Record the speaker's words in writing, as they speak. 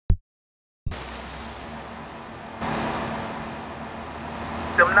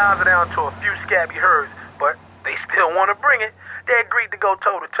them nines are down to a few scabby herds, but they still want to bring it. They agreed to go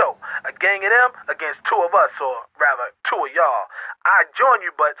toe-to-toe. A gang of them against two of us, or rather, two of y'all. I'd join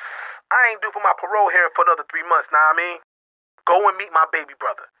you, but I ain't due for my parole hearing for another 3 months, know what I mean? Go and meet my baby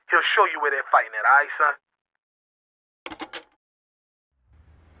brother. He'll show you where they're fighting at, alright, son?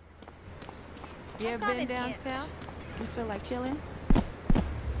 You ever been down south? You feel like chilling?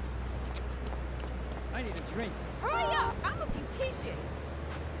 I need a drink. Hurry up! I'm a beautician.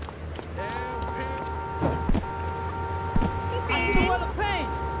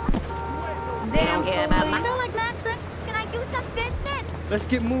 Damn, I feel like Maxon. Can I do some business? Let's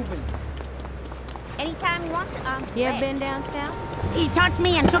get moving. Anytime you want to, You ever been down south? He touched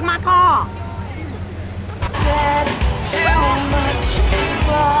me and took my car.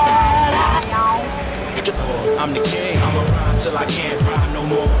 I'm the king, I'ma rhyme till I can't rhyme no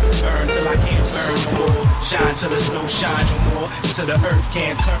more. Burn till I can't burn no more. Shine till there's no shine no more. Till the earth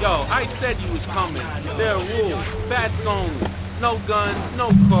can't turn. Yo, I said you was coming. There are rules. Bats only. No guns,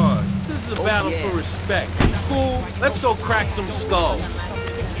 no cars. This is a battle for respect. Cool? Let's go crack some skulls.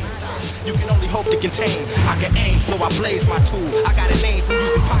 You can only hope to contain. I can aim, so I blaze my tool. I got a name from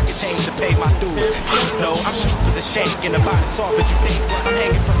using pocket change to pay my dues. No, I'm sharp as a shank and about as soft as you think. I'm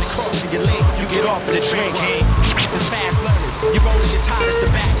hanging from the cross of your leg. You get off of the drink, hey. It's fast learners. You rolling as hot as the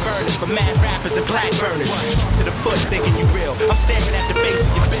back burners. For mad rappers and black burners. To the foot, thinking you real. I'm staring at the face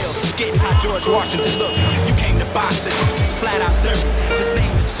of your bill. Getting how George Washington looks. You came to box it. It's flat out dirty. Just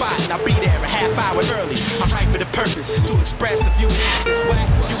name the spot and I'll be there a half hour early. I'm right for the purpose. To express if you this whack,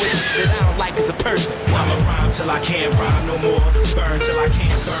 you would that I don't like as a person. I'ma rhyme till I can't rhyme no more. Burn till I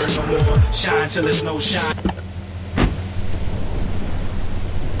can't burn no more. Shine till there's no shine.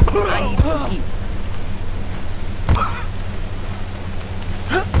 I need some eats.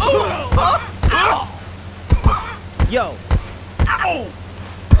 Yo. Ow!